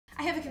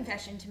I have a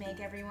confession to make,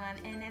 everyone,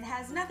 and it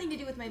has nothing to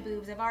do with my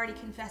boobs. I've already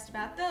confessed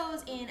about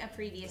those in a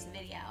previous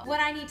video. What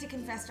I need to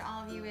confess to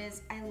all of you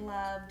is I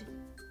loved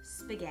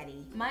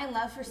spaghetti. My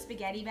love for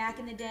spaghetti back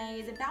in the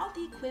day is about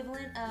the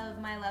equivalent of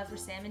my love for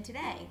salmon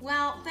today.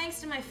 Well, thanks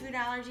to my food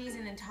allergies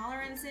and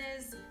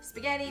intolerances,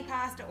 spaghetti,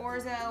 pasta,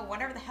 orzo,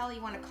 whatever the hell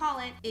you want to call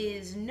it,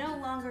 is no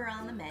longer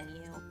on the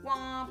menu.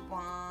 Womp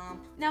womp.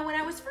 Now, when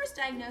I was first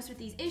diagnosed with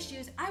these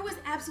issues, I was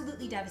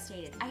absolutely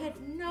devastated. I had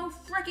no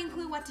freaking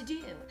clue what to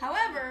do.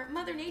 However,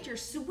 Mother Nature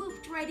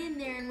swooped right in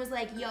there and was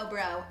like, yo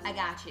bro, I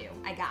got you,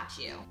 I got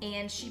you.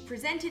 And she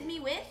presented me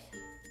with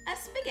a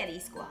spaghetti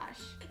squash.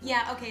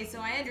 Yeah, okay, so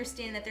I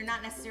understand that they're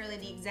not necessarily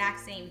the exact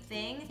same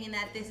thing, in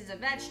that this is a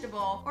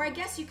vegetable, or I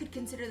guess you could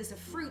consider this a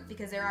fruit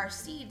because there are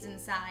seeds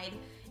inside,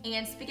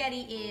 and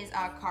spaghetti is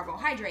a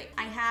carbohydrate.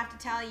 I have to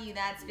tell you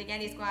that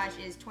spaghetti squash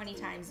is 20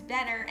 times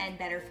better and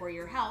better for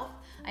your health.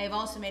 I have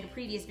also made a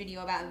previous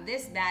video about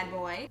this bad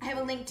boy. I have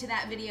a link to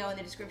that video in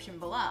the description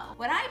below.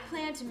 What I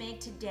plan to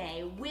make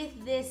today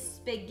with this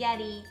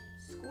spaghetti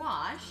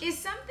squash is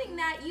something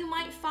that you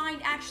might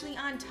find actually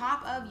on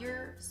top of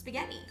your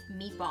spaghetti.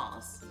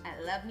 Meatballs.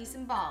 I love me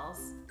some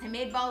balls. I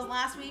made balls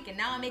last week and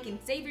now I'm making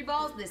savory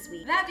balls this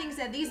week. That being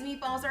said, these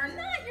meatballs are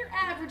not your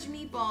average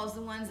meatballs,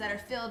 the ones that are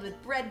filled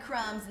with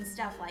breadcrumbs and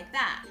stuff like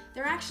that.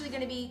 They're actually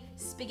gonna be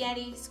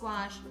spaghetti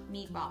squash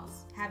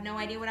meatballs. Have no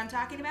idea what I'm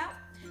talking about?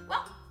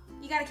 Well,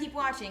 you gotta keep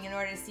watching in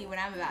order to see what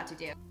I'm about to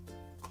do.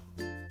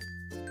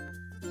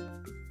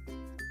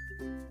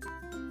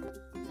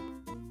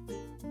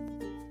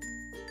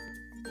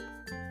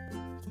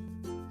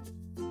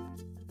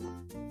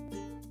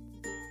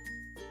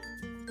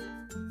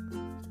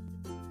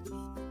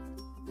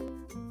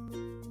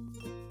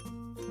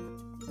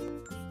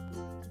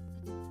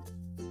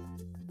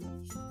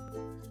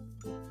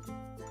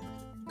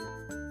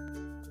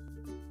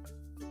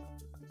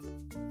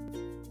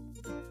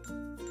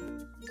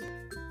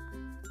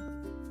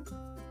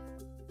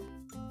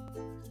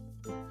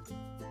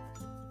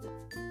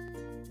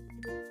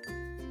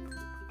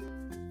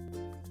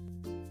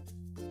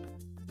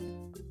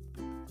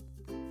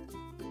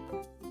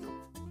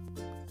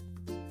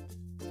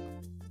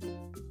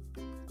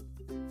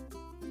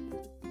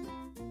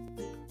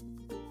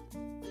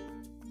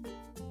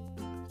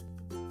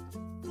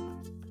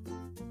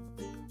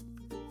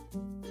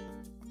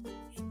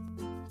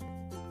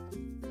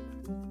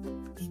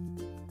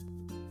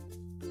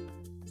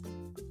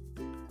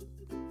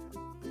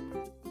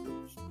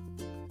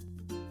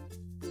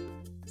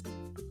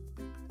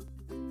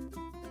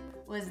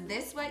 Was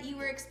this what you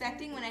were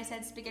expecting when I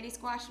said spaghetti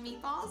squash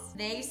meatballs?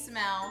 They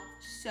smell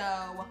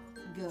so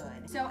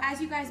good. So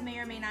as you guys may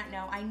or may not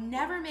know, I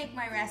never make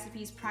my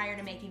recipes prior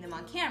to making them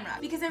on camera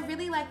because I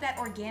really like that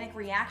organic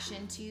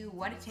reaction to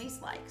what it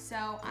tastes like.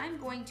 So I'm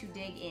going to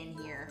dig in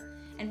here.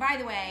 And by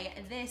the way,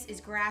 this is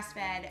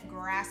grass-fed,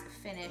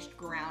 grass-finished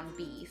ground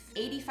beef.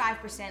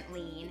 85%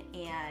 lean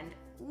and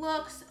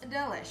looks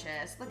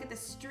delicious. Look at the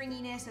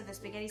stringiness of the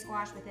spaghetti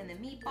squash within the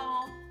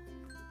meatball.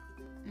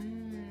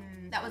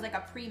 That was like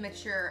a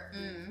premature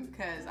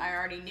because I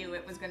already knew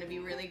it was gonna be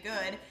really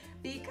good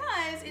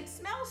because it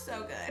smells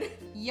so good.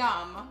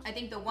 Yum. I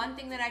think the one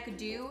thing that I could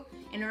do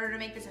in order to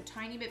make this a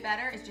tiny bit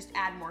better is just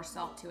add more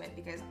salt to it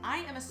because I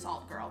am a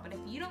salt girl, but if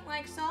you don't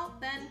like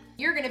salt, then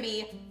you're gonna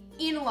be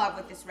in love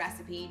with this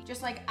recipe,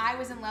 just like I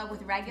was in love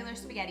with regular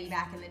spaghetti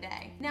back in the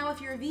day. Now,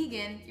 if you're a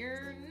vegan,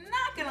 you're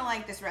not gonna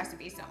like this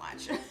recipe so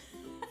much.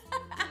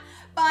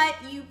 But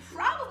you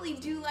probably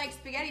do like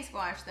spaghetti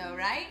squash though,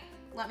 right?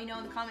 Let me know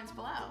in the comments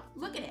below.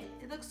 Look at it,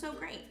 it looks so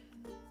great.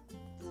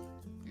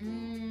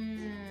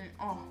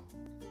 Oh.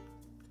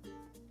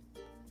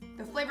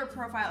 The flavor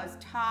profile is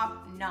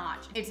top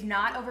notch. It's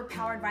not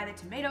overpowered by the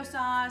tomato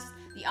sauce.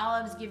 The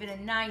olives give it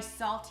a nice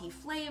salty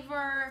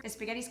flavor. The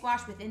spaghetti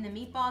squash within the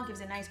meatball gives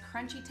a nice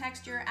crunchy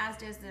texture, as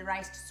does the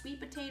riced sweet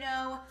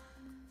potato.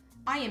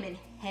 I am in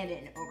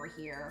heaven over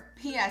here.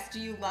 P.S. Do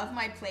you love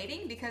my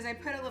plating? Because I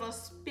put a little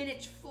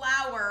spinach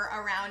flour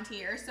around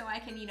here so I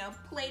can, you know,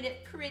 plate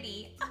it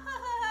pretty.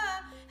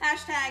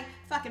 Hashtag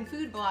fucking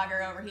food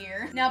blogger over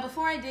here. Now,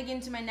 before I dig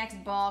into my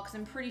next ball, because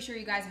I'm pretty sure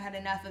you guys have had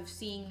enough of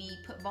seeing me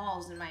put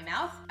balls in my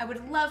mouth, I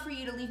would love for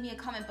you to leave me a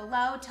comment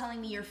below telling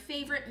me your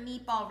favorite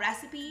meatball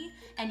recipe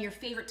and your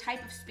favorite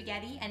type of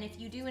spaghetti, and if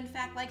you do in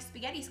fact like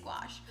spaghetti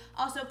squash.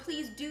 Also,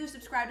 please do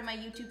subscribe to my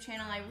YouTube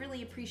channel. I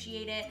really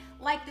appreciate it.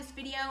 Like this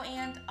video,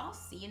 and I'll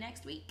see you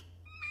next week.